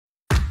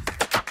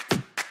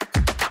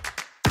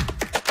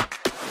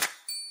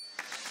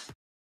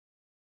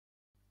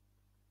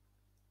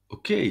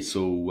Okay,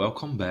 so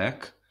welcome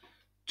back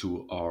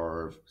to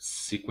our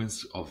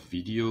sequence of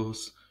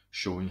videos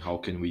showing how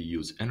can we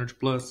use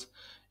EnergyPlus.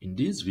 In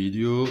this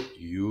video,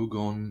 you're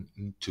going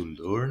to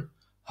learn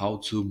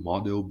how to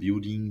model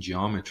building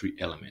geometry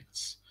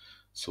elements.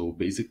 So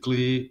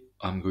basically,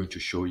 I'm going to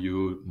show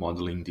you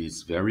modeling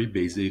this very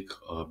basic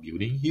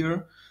building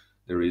here.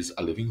 There is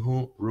a living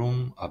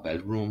room, a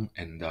bedroom,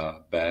 and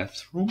a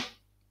bathroom.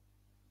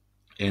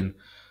 And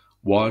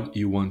what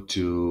you want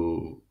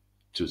to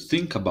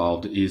think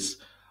about is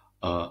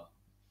uh,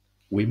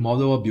 we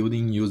model a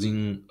building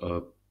using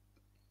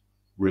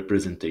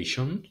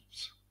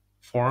representations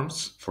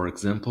forms. For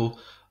example,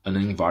 an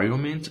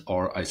environment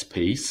or a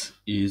space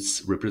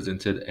is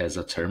represented as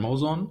a thermal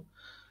zone,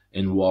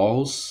 and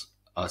walls,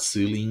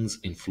 ceilings,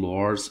 and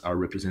floors are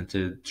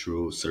represented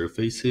through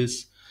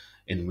surfaces,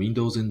 and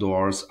windows and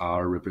doors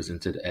are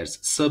represented as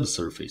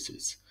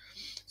subsurfaces.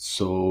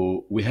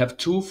 So we have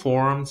two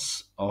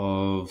forms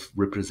of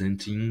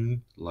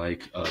representing,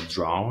 like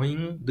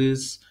drawing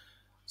these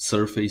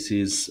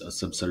surfaces,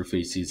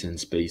 subsurfaces, and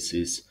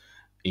spaces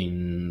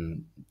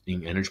in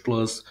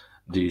EnergyPlus.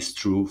 These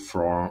two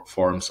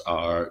forms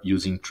are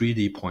using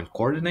 3D point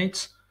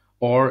coordinates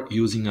or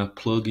using a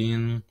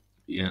plugin,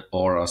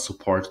 or a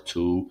support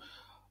tool.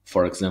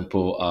 For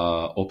example,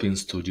 Open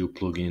Studio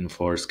plugin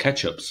for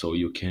SketchUp, so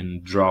you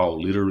can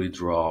literally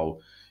draw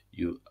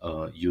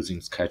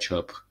using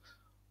SketchUp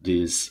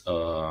these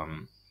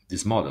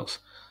models.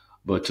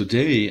 But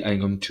today I'm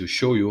going to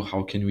show you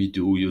how can we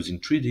do using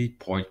 3D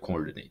point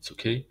coordinates,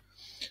 okay?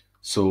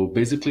 So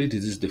basically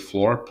this is the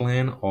floor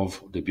plan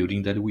of the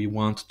building that we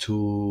want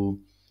to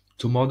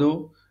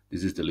model.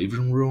 This is the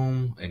living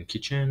room and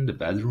kitchen, the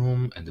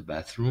bedroom and the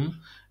bathroom.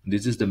 And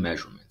this is the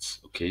measurements,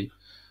 okay?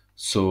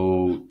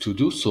 So to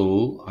do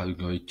so, I'm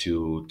going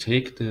to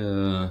take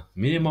the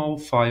minimal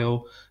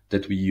file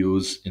that we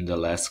used in the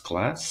last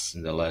class,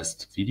 in the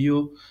last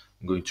video.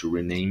 I'm going to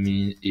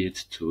rename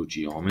it to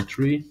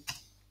geometry.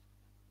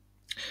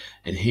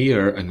 And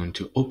here I'm going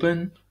to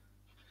open,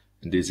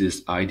 and this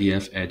is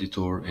IDF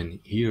editor. And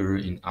here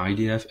in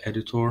IDF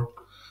editor,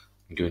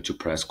 I'm going to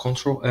press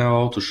Ctrl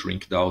L to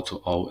shrink down to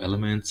all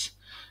elements.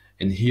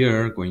 And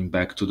here, going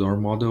back to our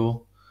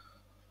model,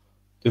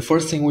 the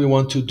first thing we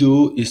want to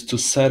do is to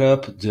set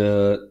up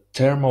the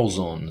thermal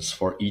zones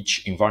for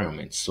each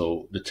environment.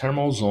 So the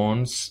thermal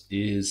zones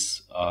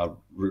is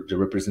the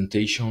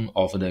representation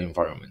of the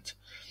environment.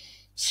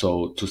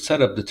 So to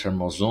set up the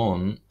thermal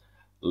zone,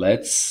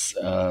 let's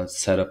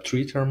set up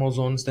 3 thermal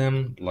zones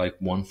then, like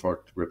one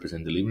for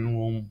represent the living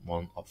room,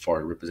 one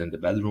for represent the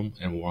bedroom,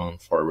 and one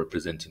for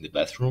representing the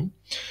bathroom.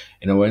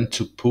 And I want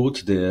to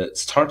put the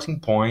starting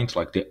point,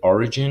 like the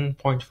origin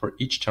point for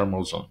each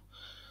thermal zone.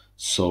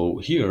 So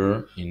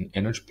here in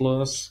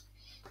EnergyPlus,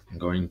 I'm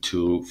going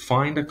to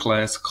find a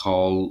class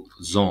called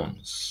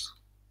zones.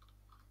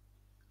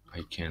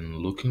 I can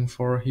looking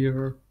for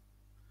here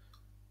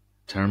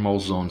thermal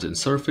zones and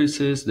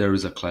surfaces. There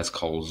is a class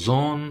called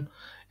zone,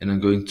 and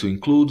I'm going to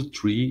include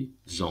 3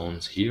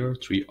 zones here,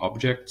 3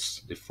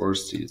 objects. The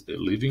first is the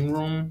living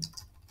room,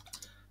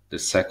 the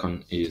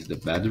second is the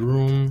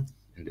bedroom,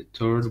 and the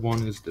third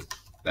one is the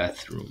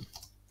bathroom.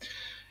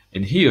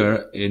 And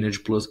here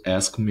EnergyPlus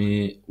asks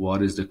me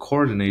what is the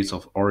coordinates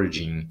of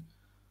origin,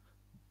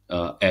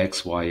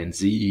 X, Y, and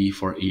Z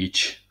for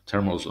each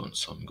thermal zone.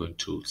 So I'm going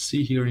to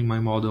see here in my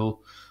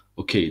model,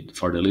 okay,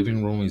 for the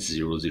living room is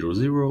 0, 0,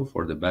 0,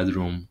 for the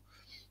bedroom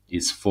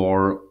is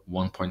 4,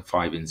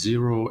 1.5, and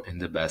 0, and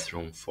the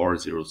bathroom 4,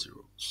 0,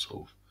 0.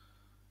 So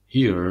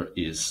here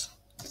is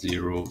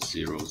 0,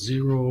 0,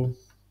 0,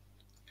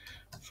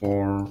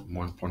 4,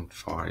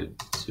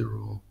 1.5,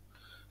 0,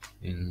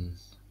 and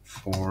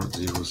 4,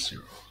 0,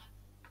 0.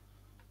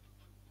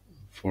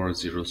 4,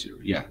 0, 0.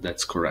 Yeah,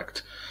 that's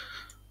correct.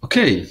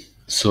 Okay,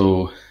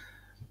 so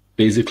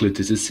basically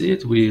this is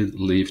it. We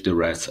leave the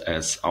rest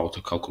as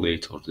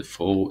auto-calculate or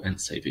default and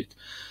save it.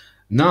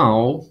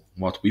 Now,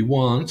 what we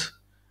want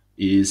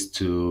is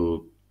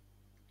to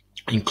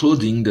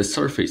including the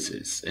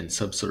surfaces and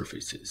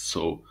subsurfaces.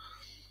 So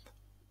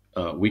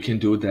we can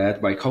do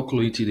that by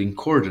calculating the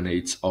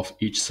coordinates of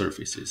each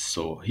surfaces.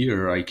 So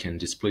here I can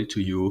display to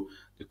you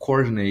the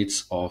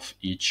coordinates of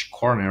each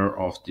corner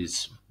of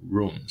these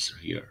rooms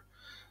here.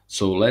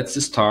 So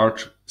let's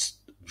start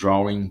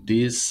drawing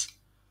this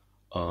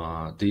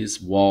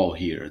wall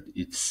here.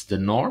 It's the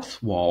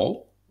north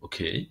wall,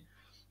 okay,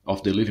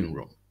 of the living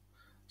room.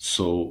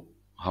 So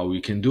how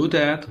we can do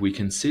that? We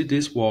can see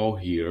this wall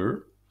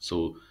here.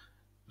 So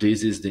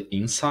this is the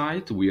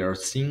inside. We are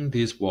seeing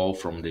this wall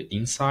from the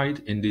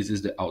inside, and this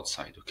is the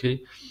outside,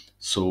 okay?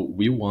 So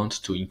we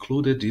want to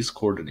include these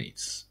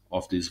coordinates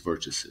of these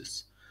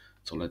vertices.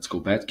 So let's go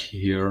back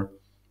here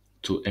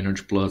to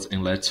EnergyPlus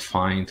and let's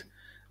find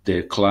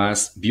the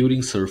class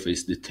building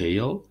surface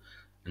detail,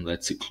 and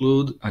let's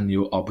include a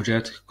new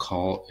object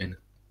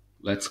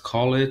let's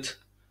call it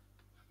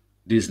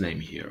this name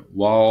here,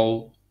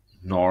 wall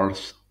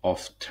north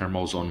of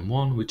thermal zone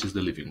 1, which is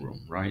the living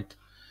room, right?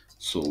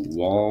 So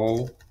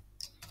wall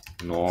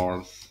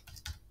north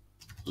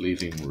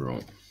living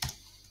room.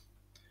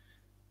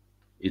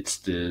 It's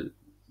the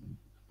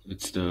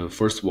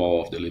first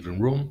wall of the living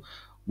room.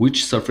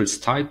 Which surface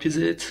type is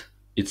it?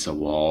 It's a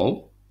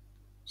wall.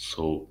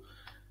 So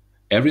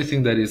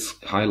everything that is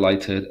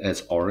highlighted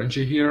as orange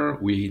here,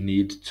 we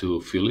need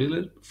to fill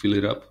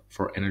it up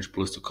for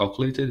EnergyPlus to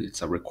calculate it.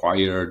 It's a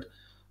required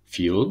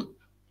field.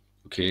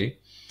 Okay.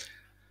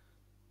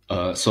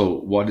 So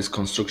what is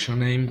construction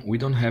name? We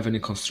don't have any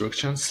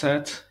construction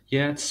set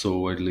yet,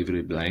 so I leave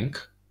it blank.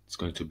 It's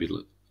going to be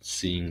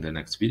seeing the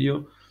next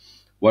video.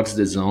 What's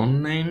the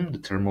zone name? The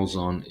thermal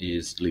zone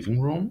is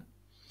living room.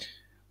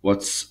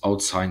 What's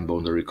outside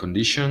boundary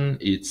condition?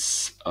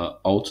 It's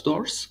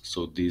outdoors.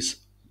 So this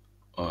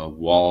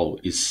wall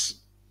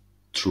is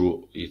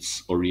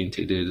it's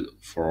orientated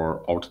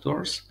for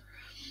outdoors.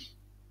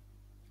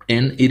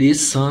 And it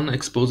is sun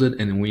exposed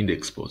and wind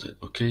exposed.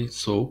 Okay,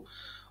 so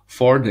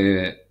for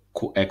the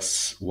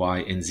x, y,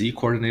 and z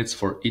coordinates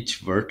for each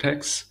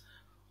vertex,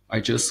 I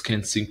just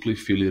can simply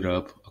fill it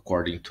up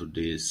according to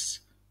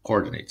these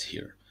coordinates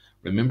here.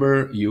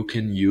 Remember, you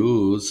can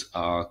use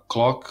a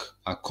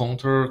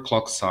counter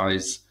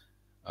clockwise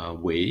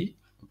way,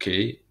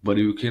 okay? But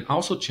you can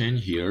also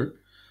change here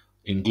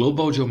in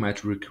global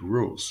geometric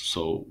rules.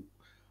 So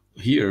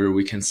here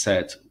we can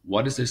set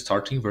what is the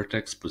starting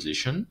vertex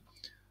position.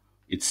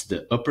 It's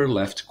the upper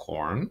left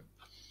corner,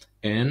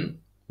 and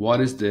what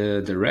is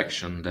the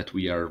direction that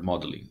we are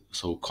modeling,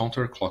 so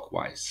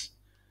counterclockwise.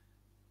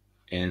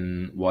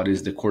 And what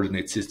is the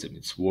coordinate system?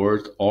 It's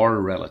word or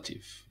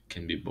relative,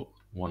 can be both,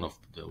 one of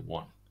the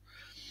one.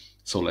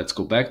 So let's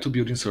go back to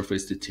building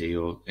surface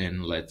detail,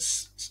 and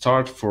let's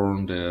start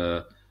from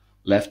the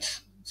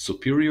left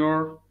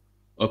superior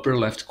upper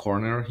left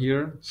corner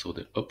here. So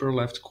the upper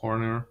left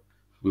corner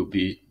will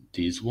be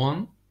this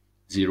one,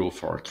 0,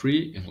 4,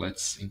 3, and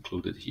let's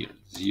include it here,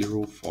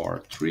 0,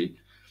 4, 3.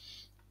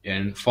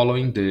 And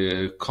following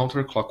the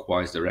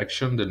counterclockwise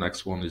direction, the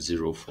next one is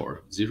 0,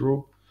 4,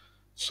 0.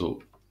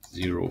 So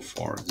 0,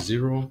 4,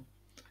 0.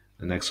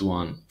 The next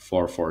one,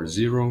 4, 4,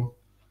 0,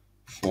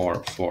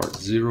 4, 4,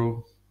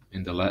 0.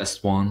 And the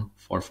last one,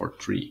 4, 4,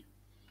 3.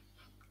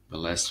 The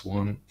last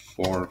one,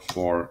 4,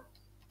 4,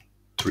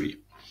 3.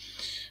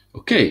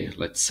 Okay,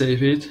 let's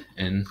save it.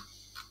 And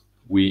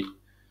we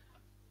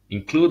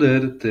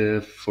included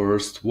the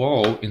first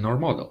wall in our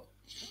model.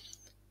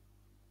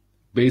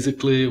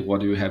 Basically,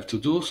 what you have to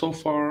do so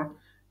far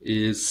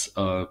is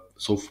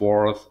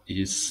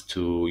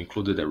to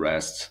include the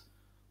rest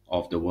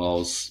of the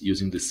walls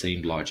using the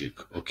same logic.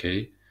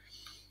 Okay,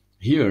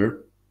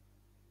 here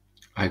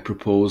I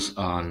propose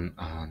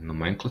a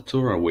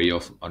nomenclature, a way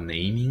of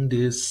naming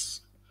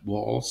these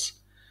walls,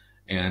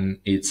 and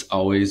it's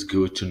always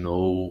good to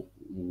know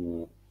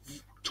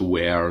to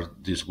where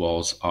these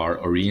walls are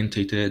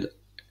orientated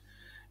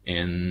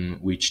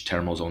and which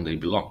thermal zone they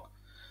belong.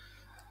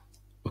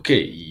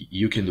 Okay,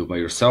 you can do by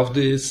yourself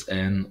this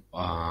and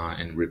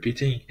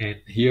repeating. And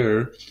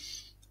here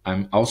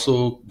I'm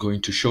also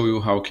going to show you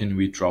how can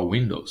we draw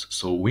windows.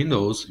 So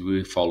windows,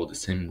 we follow the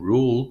same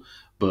rule,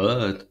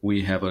 but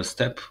we have a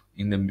step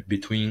in the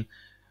between,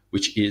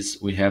 which is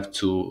we have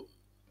to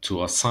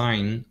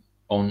assign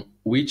on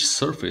which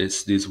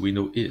surface this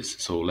window is.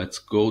 So let's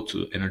go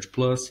to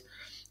EnergyPlus.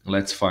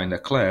 Let's find a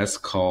class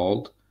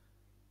called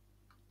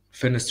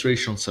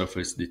Fenestration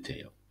Surface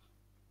Detail.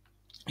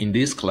 In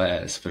this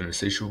class,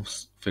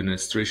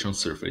 Fenestration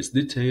Surface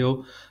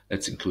Detail,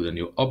 let's include a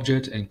new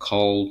object and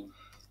call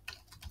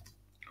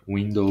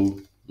window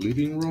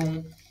living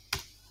room.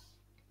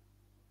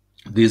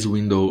 This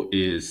window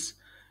is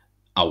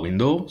a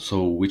window,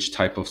 so which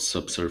type of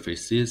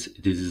subsurface is?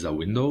 This is a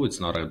window, it's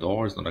not a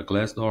door, it's not a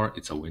glass door,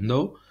 it's a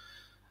window.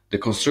 The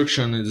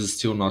construction is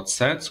still not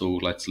set, so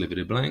let's leave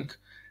it blank.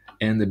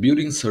 And the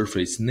building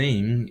surface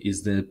name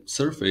is the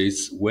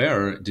surface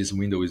where this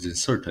window is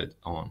inserted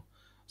on.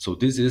 So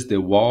this is the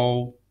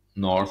wall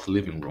north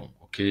living room,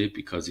 okay?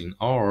 Because in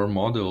our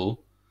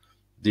model,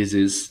 this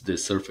is the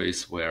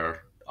surface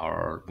where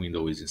our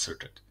window is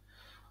inserted.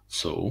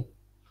 So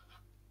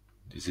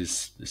this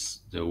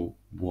is the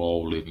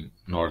wall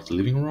north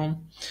living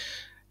room.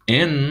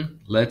 And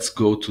let's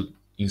go to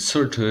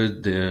insert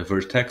the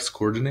vertex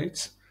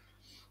coordinates.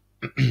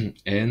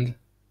 And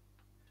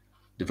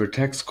the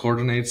vertex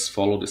coordinates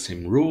follow the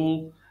same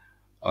rule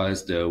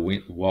as the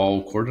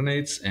wall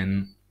coordinates,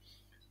 and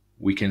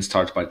we can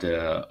start by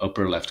the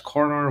upper left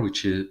corner,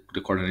 which is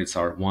the coordinates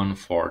are 1,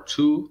 4,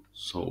 2.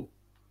 So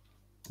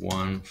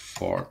 1,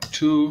 4,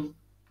 2.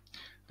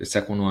 The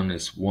second one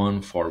is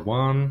 1, 4,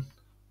 1.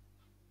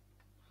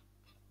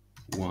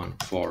 1,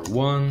 4,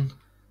 1.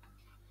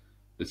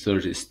 The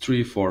third is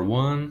 3, 4,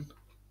 1.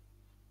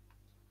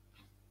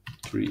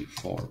 3,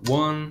 4,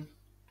 1.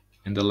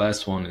 And the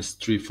last one is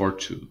 3, 4,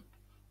 2.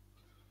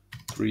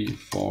 3,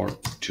 4,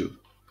 2.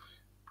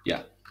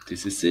 Yeah,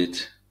 this is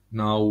it.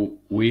 Now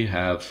we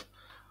have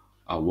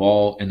a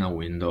wall and a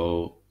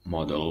window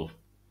model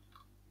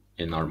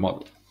in our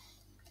model.